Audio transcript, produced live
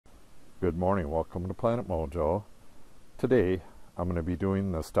Good morning, welcome to Planet Mojo. Today I'm going to be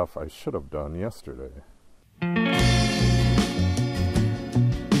doing the stuff I should have done yesterday.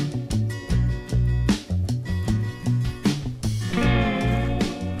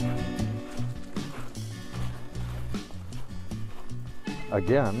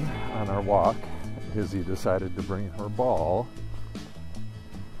 Again, on our walk, Izzy decided to bring her ball.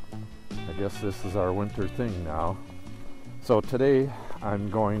 I guess this is our winter thing now. So today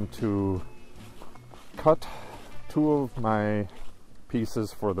I'm going to cut two of my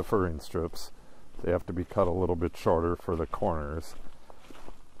pieces for the furring strips. They have to be cut a little bit shorter for the corners.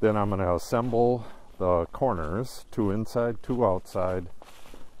 Then I'm going to assemble the corners, two inside, two outside,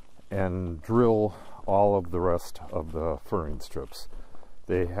 and drill all of the rest of the furring strips.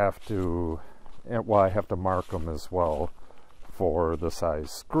 They have to, well, I have to mark them as well for the size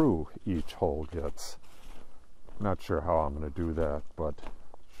screw each hole gets. Not sure how I'm going to do that, but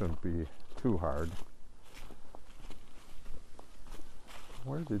shouldn't be too hard.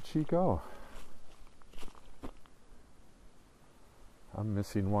 Where did she go? I'm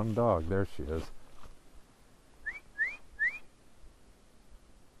missing one dog. There she is.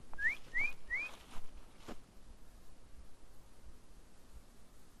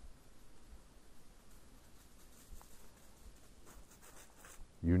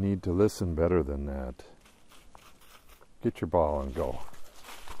 You need to listen better than that. Get your ball and go.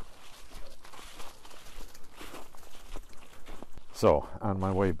 So, on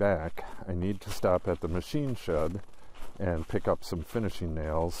my way back, I need to stop at the machine shed and pick up some finishing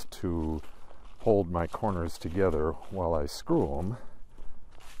nails to hold my corners together while I screw them.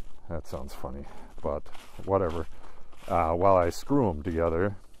 That sounds funny, but whatever. While I screw them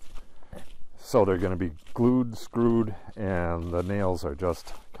together. So they're going to be glued, screwed, and the nails are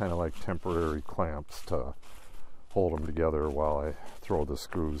just kind of like temporary clamps to hold them together while I throw the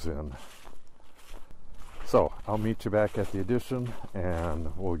screws in. So I'll meet you back at the addition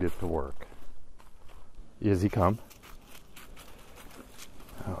and we'll get to work. Izzy, come.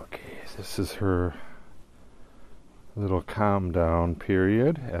 Okay, this is her little calm down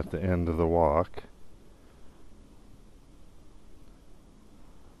period at the end of the walk.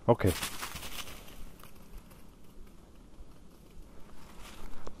 Okay.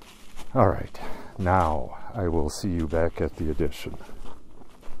 All right, now I will see you back at the addition.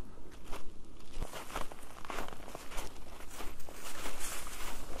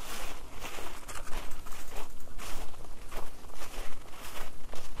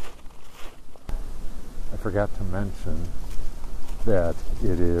 I forgot to mention that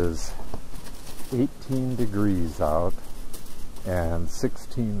it is 18 degrees out and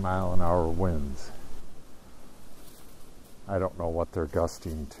 16-mile-an-hour winds. I don't know what they're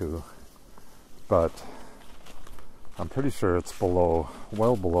gusting to, but I'm pretty sure it's below,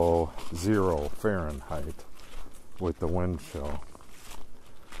 well below 0 Fahrenheit with the wind chill.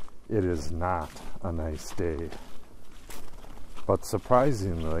 It is not a nice day. But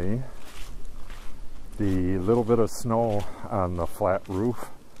surprisingly, the little bit of snow on the flat roof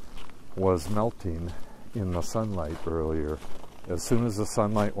was melting in the sunlight earlier. As soon as the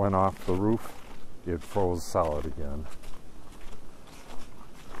sunlight went off the roof, it froze solid again.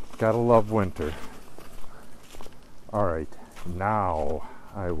 Gotta love winter. Alright, now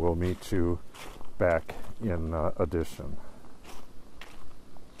I will meet you back in the addition.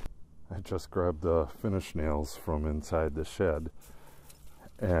 I just grabbed the finish nails from inside the shed,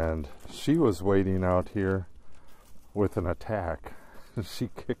 and she was waiting out here with an attack.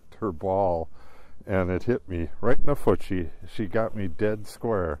 She kicked her ball and it hit me right in the foot. She got me dead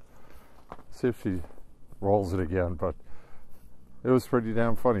square. See if she rolls it again, but it was pretty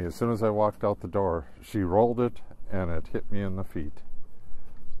damn funny. As soon as I walked out the door, she rolled it and it hit me in the feet.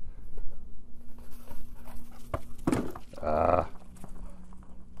 Not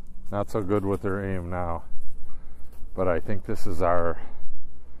so good with her aim now. But I think this is our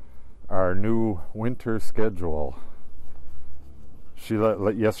new winter schedule.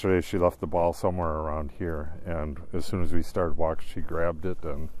 Yesterday she left the ball somewhere around here, and as soon as we started walking, she grabbed it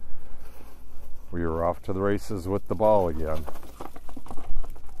and we were off to the races with the ball again.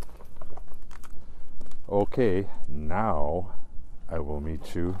 Okay, now I will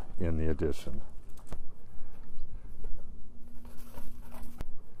meet you in the addition.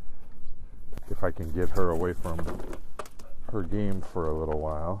 If I can get her away from her game for a little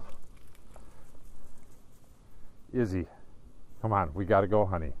while. Izzy, come on, we gotta go,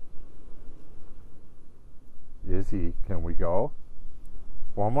 honey. Izzy, can we go?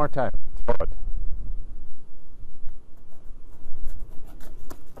 One more time. Throw it.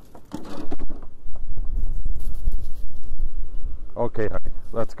 Okay, honey,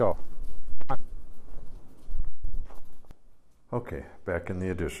 let's go. Okay, back in the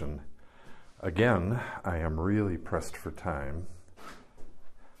addition. Again, I am really pressed for time.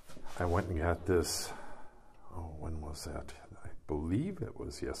 I went and got this, oh, when was that? I believe it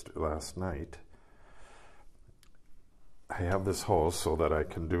was last night. I have this hose so that I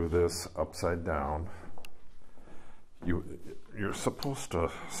can do this upside down. You're supposed to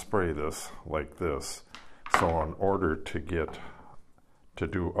spray this like this. So in order to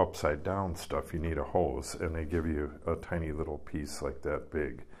do upside down stuff, you need a hose, and they give you a tiny little piece like that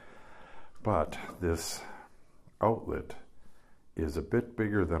big. But this outlet is a bit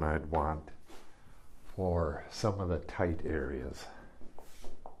bigger than I'd want for some of the tight areas.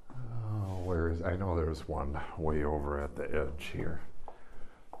 Oh, I know there's one way over at the edge here.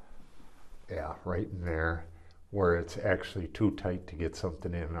 Yeah, right in there where it's actually too tight to get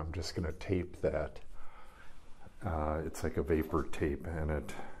something in. I'm just going to tape that. It's like a vapor tape,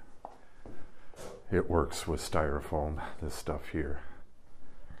 and it works with styrofoam, this stuff here.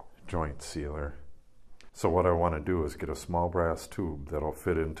 Joint sealer. So what I want to do is get a small brass tube that'll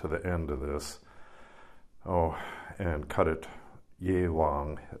fit into the end of this. Oh, and cut it yay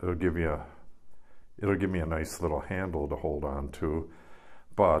long. It'll give me a nice little handle to hold on to.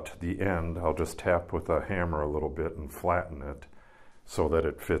 But the end, I'll just tap with a hammer a little bit and flatten it so that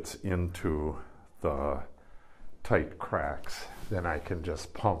it fits into the tight cracks. Then I can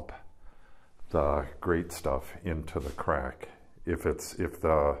just pump the grate stuff into the crack. If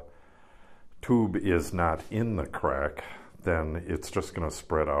the tube is not in the crack, then it's just going to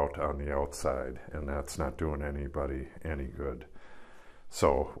spread out on the outside, and that's not doing anybody any good.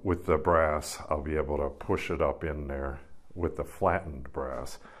 So with the brass, I'll be able to push it up in there with the flattened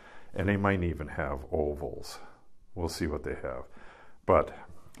brass, and they might even have ovals. We'll see what they have. But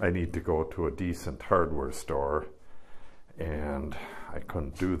I need to go to a decent hardware store, and I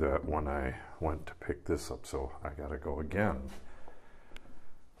couldn't do that when I went to pick this up, so I gotta go again.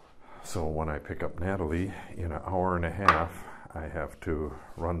 So when I pick up Natalie in an hour and a half, I have to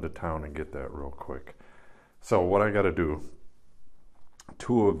run to town and get that real quick. So what I gotta do,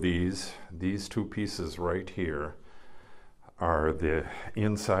 two of these two pieces right here are the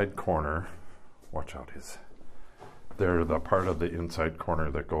inside corner. Watch out, they're the part of the inside corner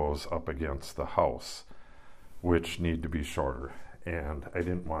that goes up against the house, which need to be shorter. And I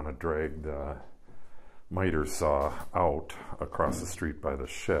didn't want to drag the miter saw out across the street by the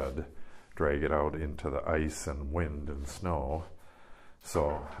shed, drag it out into the ice and wind and snow.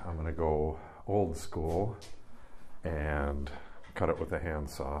 So I'm going to go old school and cut it with a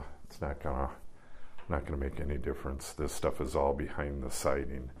handsaw. It's not gonna make any difference. This stuff is all behind the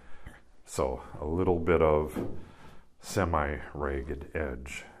siding. So a little bit of semi-ragged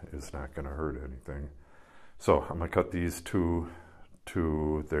edge is not gonna hurt anything. So I'm gonna cut these two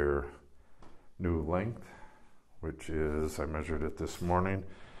to their new length, which is, I measured it this morning,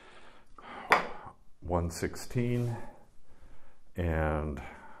 1/16, and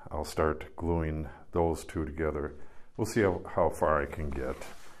I'll start gluing those two together. We'll see how far I can get.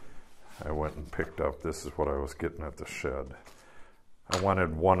 I went and picked up, this is what I was getting at the shed. I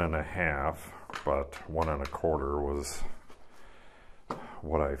wanted 1.5, but 1.25 was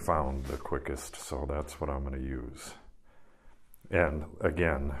what I found the quickest, so that's what I'm going to use. And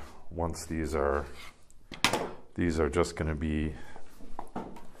again, once these are just going to be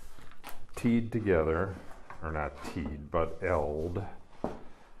teed together, or not teed, but L'd.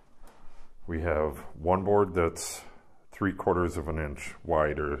 We have one board that's 3/4 of an inch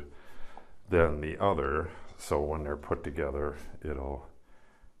wider than the other, so when they're put together,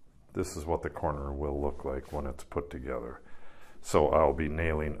 this is what the corner will look like when it's put together. So I'll be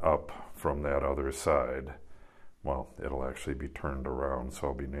nailing up from that other side. Well, it'll actually be turned around, so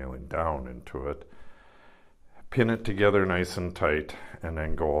I'll be nailing down into it, pin it together nice and tight, and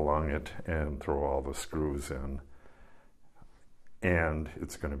then go along it and throw all the screws in, and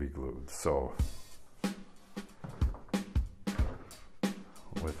it's going to be glued. So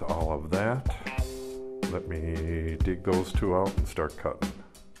with all of that, let me dig those two out and start cutting.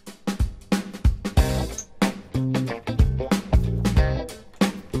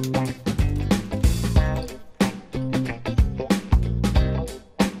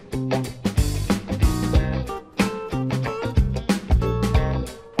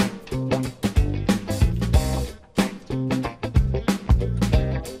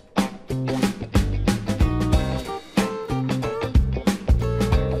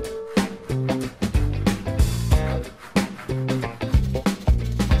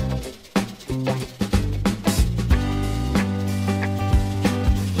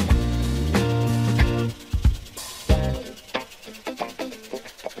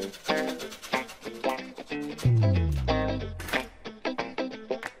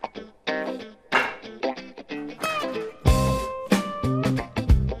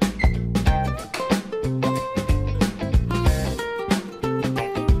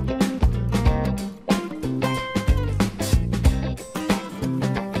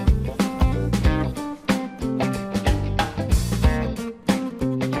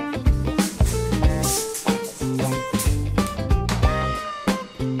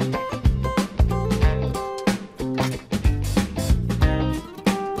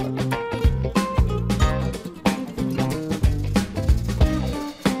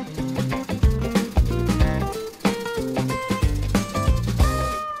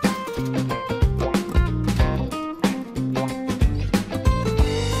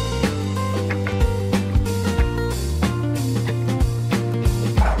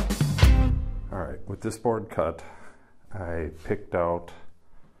 shortcut, I picked out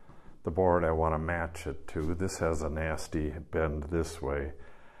the board I want to match it to. This has a nasty bend this way,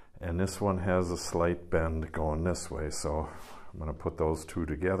 and this one has a slight bend going this way, so I'm going to put those two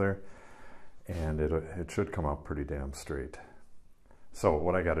together, and it should come out pretty damn straight. So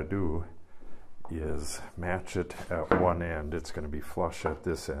what I got to do is match it at one end. It's going to be flush at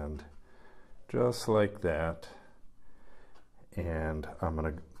this end, just like that, and I'm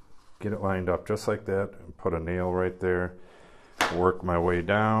going to get it lined up just like that, and put a nail right there, work my way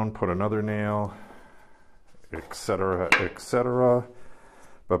down, put another nail, etc., etc.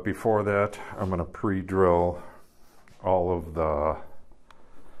 But before that, I'm going to pre-drill all of the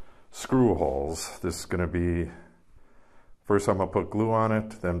screw holes. This is going to be, first I'm going to put glue on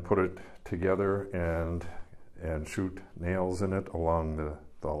it, then put it together and shoot nails in it along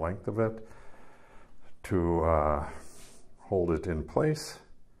the length of it to hold it in place,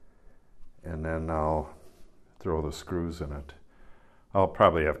 and then I'll throw the screws in it. I'll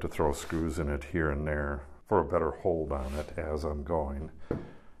probably have to throw screws in it here and there for a better hold on it as I'm going.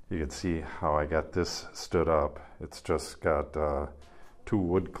 You can see how I got this stood up. It's just got two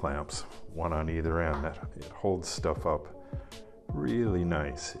wood clamps, one on either end. It holds stuff up really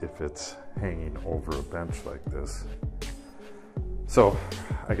nice if it's hanging over a bench like this. So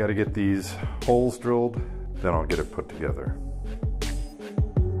I got to get these holes drilled, then I'll get it put together.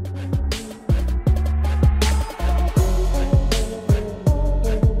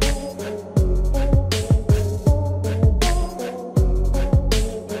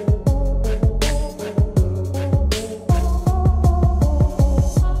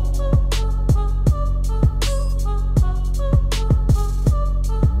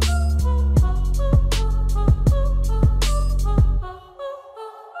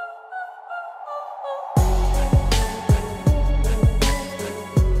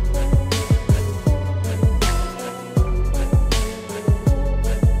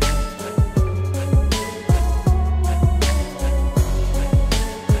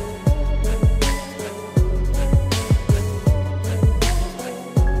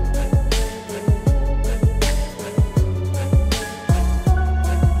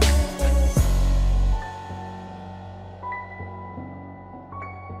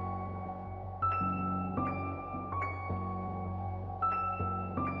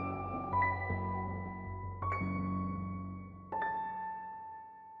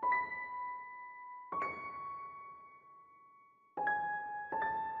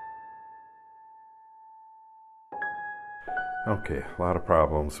 Okay, a lot of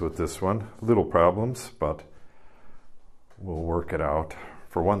problems with this one. Little problems, but we'll work it out.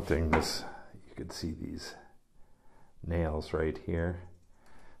 For one thing, this, you can see these nails right here.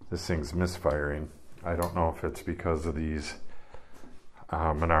 This thing's misfiring. I don't know if it's because of these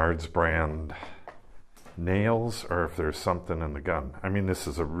Menards brand nails or if there's something in the gun. I mean, this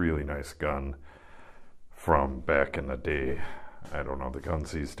is a really nice gun from back in the day. I don't know, the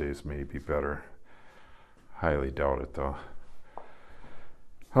guns these days may be better. Highly doubt it though.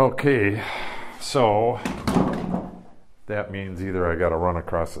 Okay, so that means either I got to run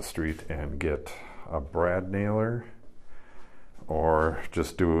across the street and get a brad nailer, or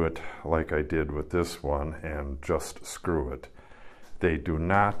just do it like I did with this one and just screw it. They do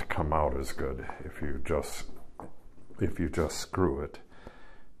not come out as good if you just screw it.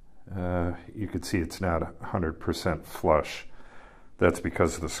 You can see it's not 100% flush. That's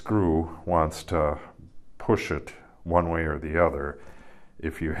because the screw wants to push it one way or the other.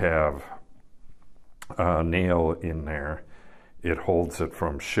 If you have a nail in there, it holds it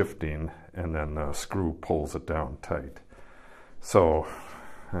from shifting, and then the screw pulls it down tight. So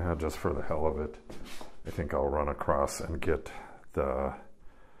just for the hell of it, I think I'll run across and get the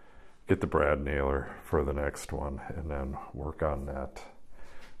brad nailer for the next one, and then work on that,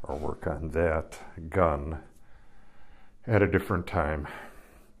 or work on that gun at a different time.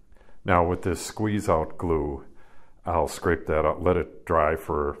 Now with this squeeze out glue, I'll scrape that up, let it dry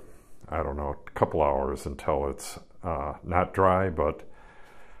for, I don't know, a couple hours until it's not dry, but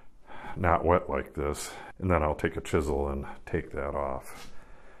not wet like this. And then I'll take a chisel and take that off.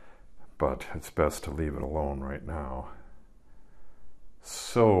 But it's best to leave it alone right now.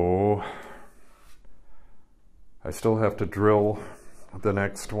 So, I still have to drill the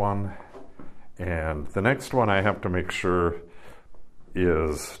next one. And the next one I have to make sure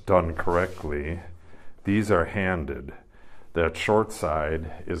is done correctly. These are handed. That short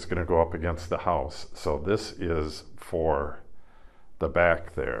side is going to go up against the house. So this is for the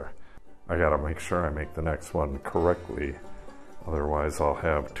back there. I got to make sure I make the next one correctly. Otherwise I'll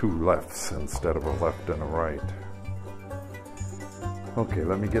have two lefts instead of a left and a right. Okay,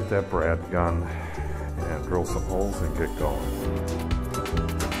 let me get that brad gun and drill some holes and get going.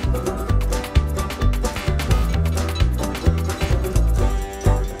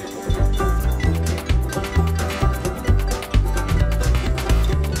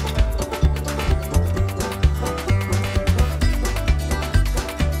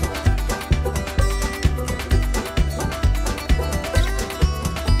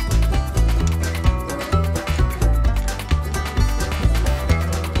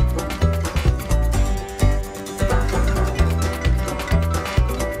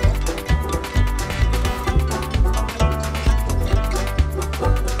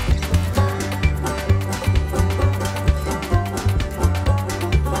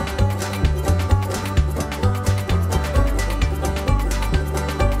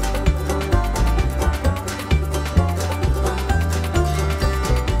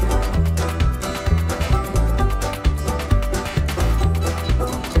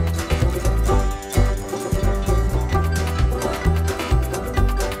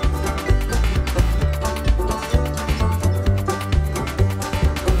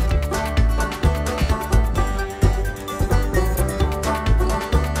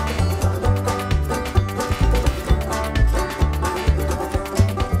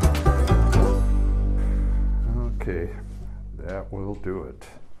 Okay, that will do it.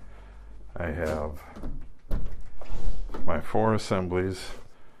 I have my 4 assemblies.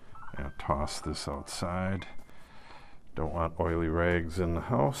 I'm going to toss this outside. Don't want oily rags in the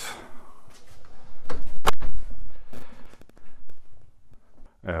house.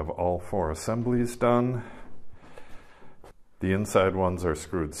 I have all 4 assemblies done. The inside ones are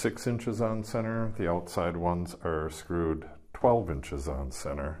screwed 6 inches on center. The outside ones are screwed 12 inches on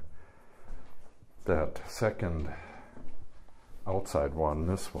center. That second outside one,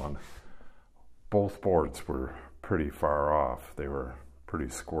 this one, both boards were pretty far off. They were pretty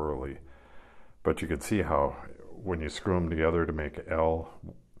squirrely. But you could see how when you screw them together to make a L,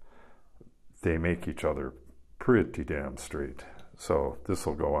 they make each other pretty damn straight. So this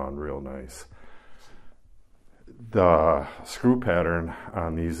will go on real nice. The screw pattern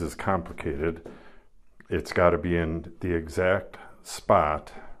on these is complicated. It's got to be in the exact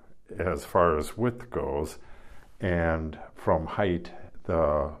spot as far as width goes, and from height,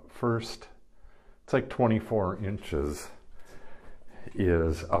 the first, it's like 24 inches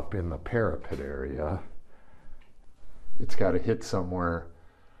is up in the parapet area. It's got to hit somewhere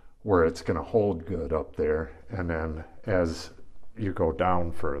where it's going to hold good up there, and then as you go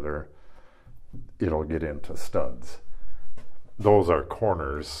down further, it'll get into studs. Those are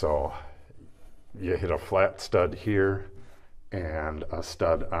corners, so you hit a flat stud here and a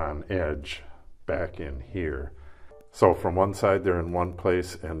stud on edge back in here. So from one side they're in one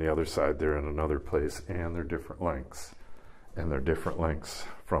place and the other side they're in another place, and they're different lengths. And they're different lengths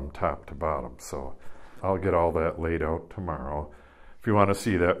from top to bottom. So I'll get all that laid out tomorrow. If you want to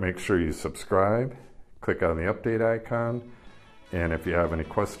see that, make sure you subscribe, click on the update icon, and if you have any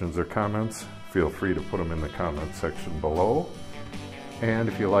questions or comments, feel free to put them in the comment section below. And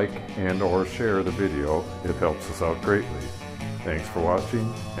if you like and or share the video, it helps us out greatly. Thanks for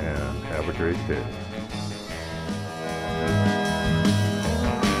watching, and have a great day.